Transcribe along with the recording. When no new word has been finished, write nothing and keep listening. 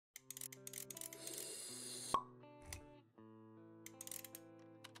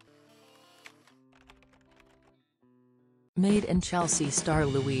Made in Chelsea star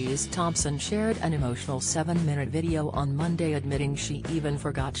Louise Thompson shared an emotional 7-minute video on Monday admitting she even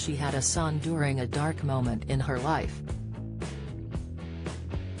forgot she had a son during a dark moment in her life.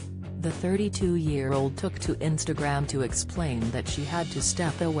 The 32-year-old took to Instagram to explain that she had to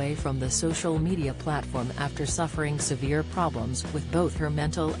step away from the social media platform after suffering severe problems with both her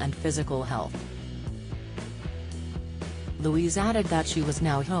mental and physical health. Louise added that she was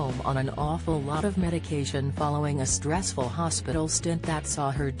now home on an awful lot of medication following a stressful hospital stint that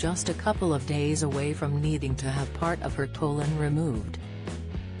saw her just a couple of days away from needing to have part of her colon removed.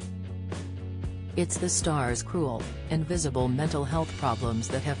 It's the star's cruel, invisible mental health problems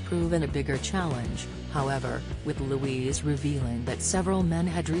that have proven a bigger challenge, however, with Louise revealing that several men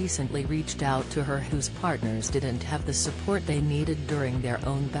had recently reached out to her whose partners didn't have the support they needed during their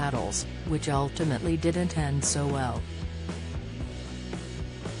own battles, which ultimately didn't end so well.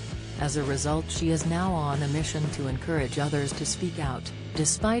 As a result, she is now on a mission to encourage others to speak out,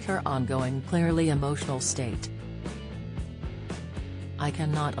 despite her ongoing clearly emotional state. "I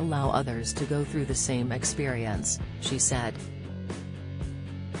cannot allow others to go through the same experience," she said.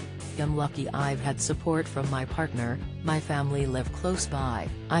 "I'm lucky I've had support from my partner, my family live close by,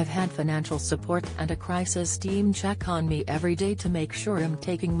 I've had financial support and a crisis team check on me every day to make sure I'm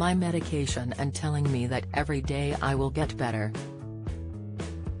taking my medication and telling me that every day I will get better."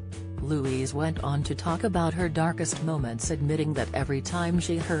 Louise went on to talk about her darkest moments, admitting that every time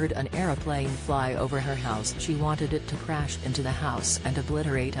she heard an aeroplane fly over her house she wanted it to crash into the house and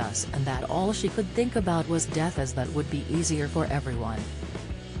obliterate us, and that all she could think about was death, as that would be easier for everyone.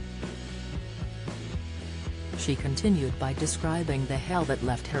 She continued by describing the hell that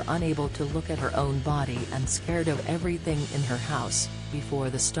left her unable to look at her own body and scared of everything in her house, before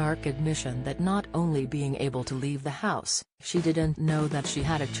the stark admission that not only being able to leave the house, she didn't know that she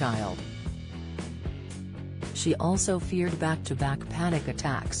had a child. She also feared back-to-back panic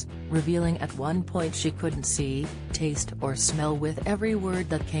attacks, revealing at one point she couldn't see, taste or smell, with every word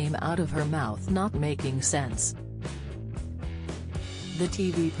that came out of her mouth not making sense. The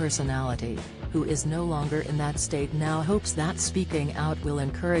TV personality, who is no longer in that state, now hopes that speaking out will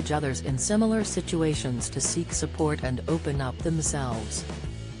encourage others in similar situations to seek support and open up themselves.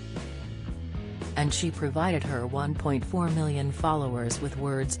 And she provided her 1.4 million followers with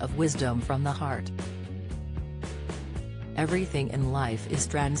words of wisdom from the heart. "Everything in life is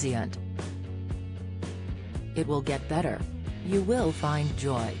transient. It will get better. You will find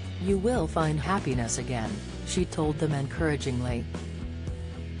joy, you will find happiness again," she told them encouragingly.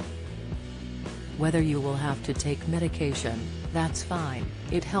 "Whether you will have to take medication, that's fine,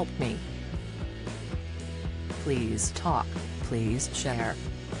 it helped me. Please talk, please share.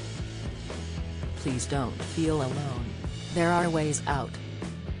 Please don't feel alone. There are ways out.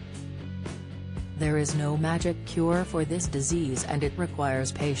 There is no magic cure for this disease and it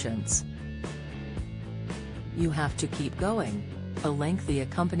requires patience. You have to keep going." A lengthy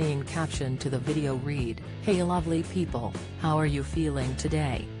accompanying caption to the video read, "Hey lovely people, how are you feeling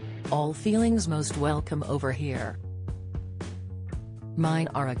today? All feelings most welcome over here. Mine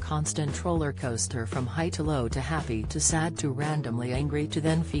are a constant roller coaster, from high to low to happy to sad to randomly angry to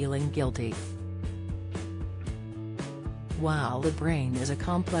then feeling guilty. While the brain is a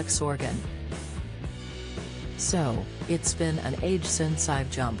complex organ. So, it's been an age since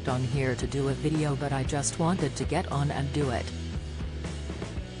I've jumped on here to do a video, but I just wanted to get on and do it.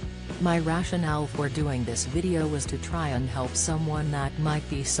 My rationale for doing this video was to try and help someone that might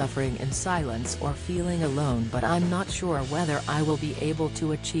be suffering in silence or feeling alone, but I'm not sure whether I will be able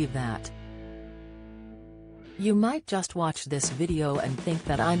to achieve that. You might just watch this video and think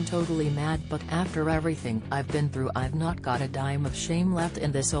that I'm totally mad, but after everything I've been through, I've not got a dime of shame left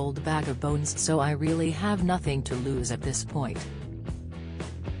in this old bag of bones, so I really have nothing to lose at this point.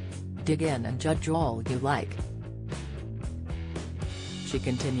 Dig in and judge all you like." She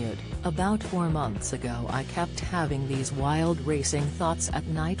continued, "About 4 months ago I kept having these wild racing thoughts at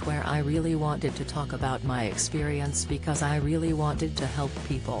night where I really wanted to talk about my experience because I really wanted to help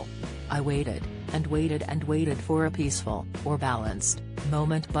people. I waited, and waited and waited for a peaceful, or balanced,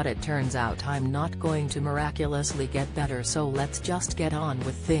 moment, but it turns out I'm not going to miraculously get better, so let's just get on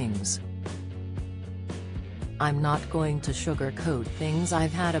with things. I'm not going to sugarcoat things,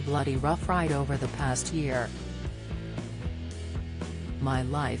 I've had a bloody rough ride over the past year. My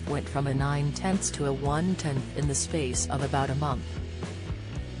life went from a 9/10 to a 1/10 in the space of about a month.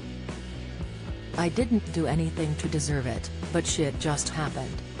 I didn't do anything to deserve it, but shit just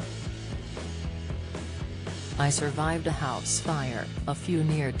happened. I survived a house fire, a few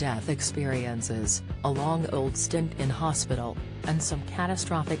near-death experiences, a long old stint in hospital, and some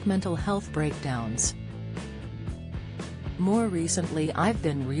catastrophic mental health breakdowns. More recently I've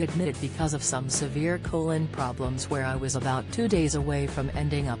been readmitted because of some severe colon problems where I was about 2 days away from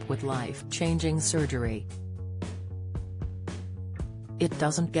ending up with life-changing surgery. It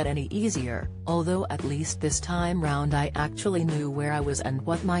doesn't get any easier, although at least this time round I actually knew where I was and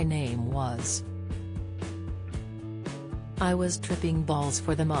what my name was. I was tripping balls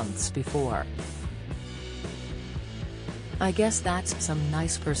for the months before. I guess that's some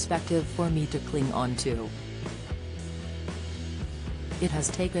nice perspective for me to cling on to. It has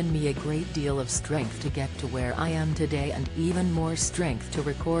taken me a great deal of strength to get to where I am today and even more strength to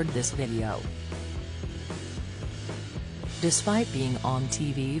record this video. Despite being on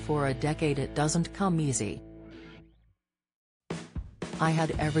TV for a decade, it doesn't come easy. I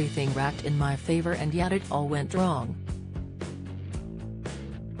had everything racked in my favor and yet it all went wrong.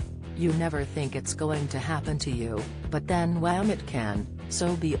 You never think it's going to happen to you, but then wham, it can,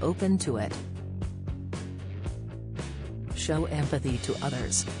 so be open to it. Show empathy to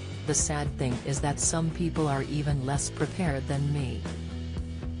others. The sad thing is that some people are even less prepared than me.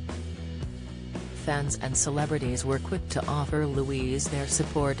 Fans and celebrities were quick to offer Louise their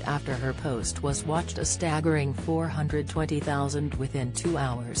support after her post was watched a staggering 420,000 within 2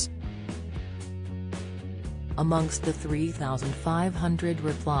 hours. Amongst the 3,500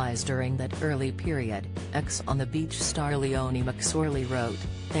 replies during that early period, Ex on the Beach star Leonie McSorley wrote,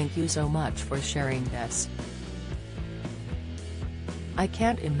 "Thank you so much for sharing this. I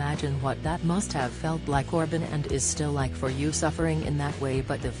can't imagine what that must have felt like or been and is still like for you suffering in that way,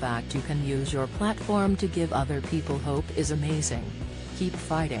 but the fact you can use your platform to give other people hope is amazing. Keep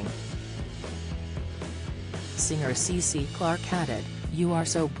fighting." Singer CeCe Clarke added, "You are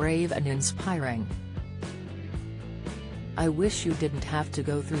so brave and inspiring. I wish you didn't have to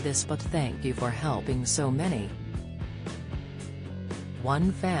go through this, but thank you for helping so many."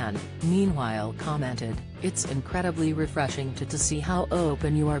 One fan, meanwhile, commented, "It's incredibly refreshing to see how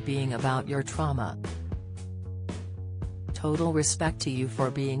open you are being about your trauma. Total respect to you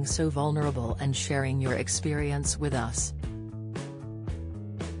for being so vulnerable and sharing your experience with us.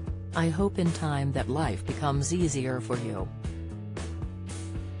 I hope in time that life becomes easier for you.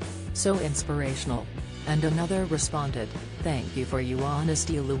 So inspirational." And another responded, "Thank you for your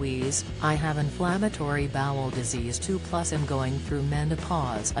honesty, Louise. I have inflammatory bowel disease 2+ am going through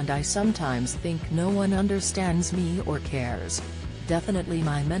menopause and I sometimes think no one understands me or cares. Definitely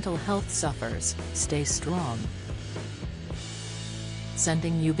my mental health suffers. Stay strong.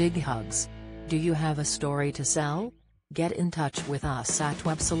 Sending you big hugs. Do you have a story to sell? Get in touch with us at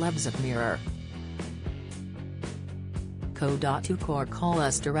webcelebs@mirror. .uk or call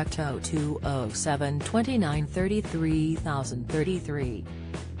us direct 0207 29 33 033.